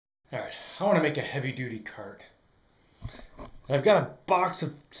Alright, I want to make a heavy-duty cart. I've got a box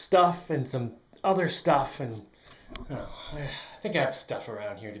of stuff and some other stuff, and I think I have stuff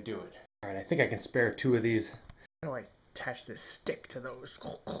around here to do it. Alright, I think I can spare 2 of these. How do I attach this stick to those?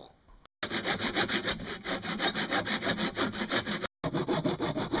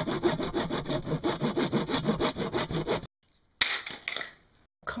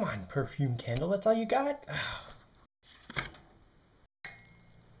 Come on, perfume candle, that's all you got?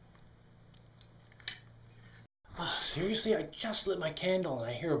 Oh, seriously? I just lit my candle and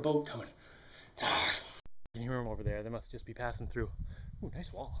I hear a boat coming. I can hear them over there. They must just be passing through. Ooh,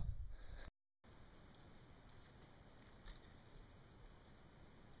 nice wall.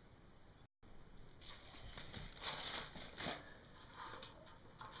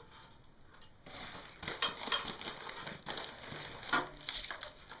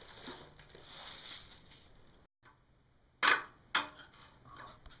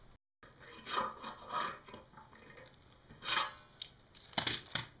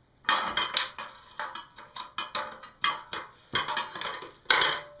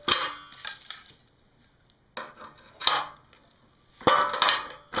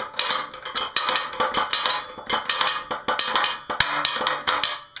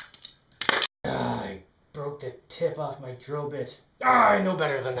 The tip off my drill bit. I know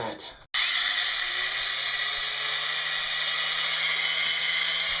better than that.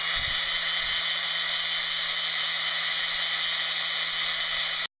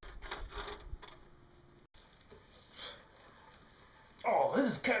 Oh,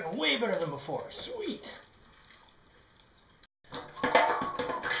 this is cutting way better than before. Sweet.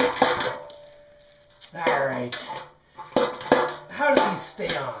 All right. How do these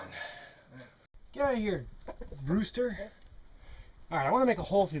stay on? Get out of here, Brewster. Alright, I want to make a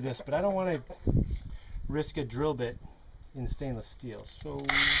hole through this, but I don't want to risk a drill bit in stainless steel. So...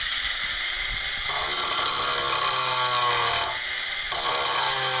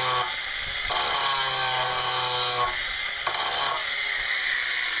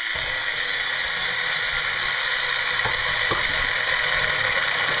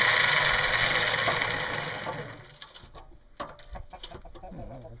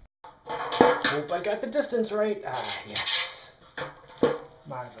 hope I got the distance right. Ah, yes.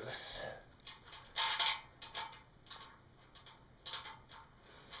 Marvelous.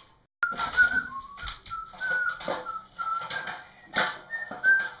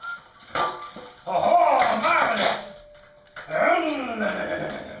 Oh, marvelous!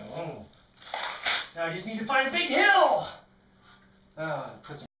 Now I just need to find a big hill.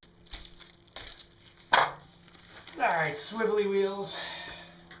 Alright, swivelly wheels.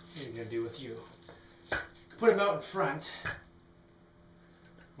 What are you gonna do with you? Put them out in front.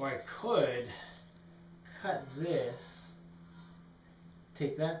 Or I could cut this,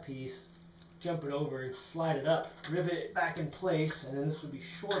 take that piece, jump it over, slide it up, rivet it back in place, and then this would be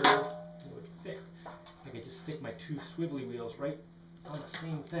shorter and it would fit. I could just stick my 2 swivelly wheels right on the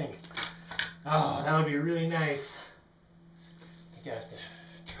same thing. Oh, that would be really nice. I think I have to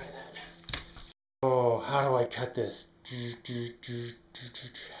try that. Oh, how do I cut this? I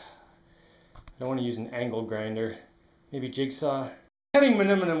don't want to use an angle grinder. Maybe jigsaw. Cutting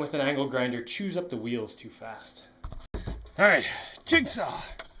aluminum with an angle grinder chews up the wheels too fast. Alright, jigsaw.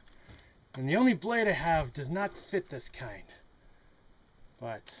 And the only blade I have does not fit this kind.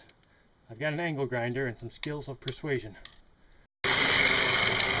 But I've got an angle grinder and some skills of persuasion.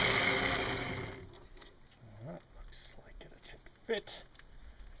 Looks like it should fit.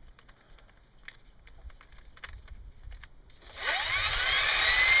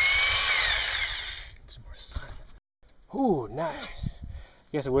 Some more sun. Ooh, nice.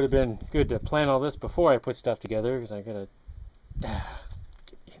 I guess it would have been good to plan all this before I put stuff together, because I gotta get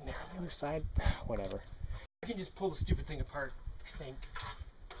in there on the other side. Whatever. I can just pull the stupid thing apart, I think.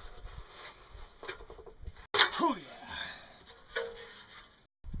 Oh yeah.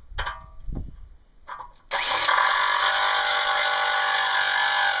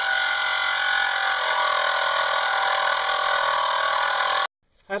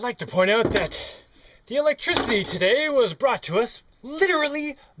 I'd like to point out that the electricity today was brought to us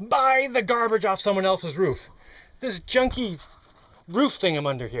literally by the garbage off someone else's roof. This junky roof thing I'm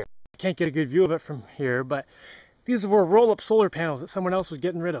under here. I can't get a good view of it from here, but these were roll-up solar panels that someone else was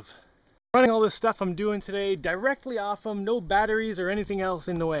getting rid of. Running all this stuff I'm doing today directly off them, no batteries or anything else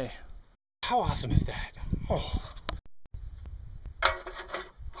in the way. How awesome is that? Oh.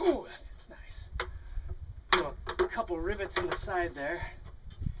 Ooh, that fits nice. Put a couple rivets in the side there.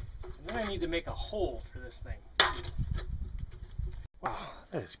 And then I need to make a hole for this thing. Wow,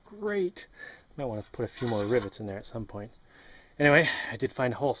 that is great. Might want to put a few more rivets in there at some point. Anyway, I did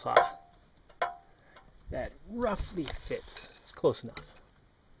find a hole saw that roughly fits. It's close enough.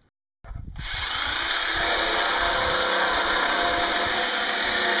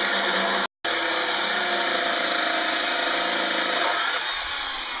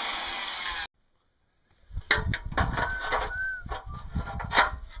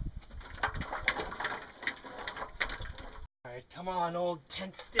 Alright, come on, old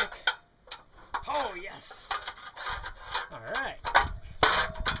tent stick. Oh, yes. Alright.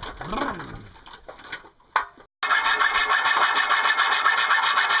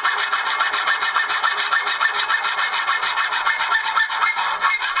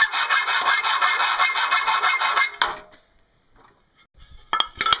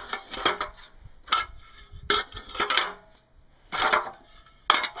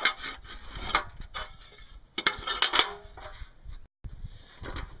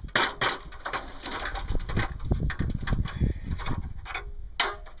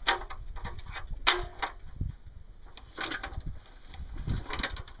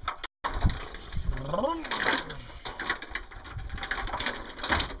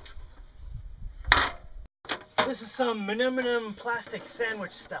 This is some aluminum plastic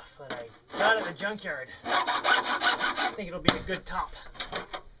sandwich stuff that I got at the junkyard. I think it'll be a good top.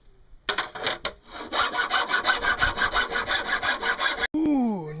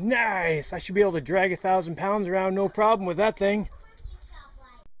 Ooh, nice! I should be able to drag 1,000 pounds around no problem with that thing.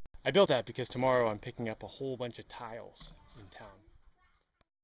 I built that because tomorrow I'm picking up a whole bunch of tiles.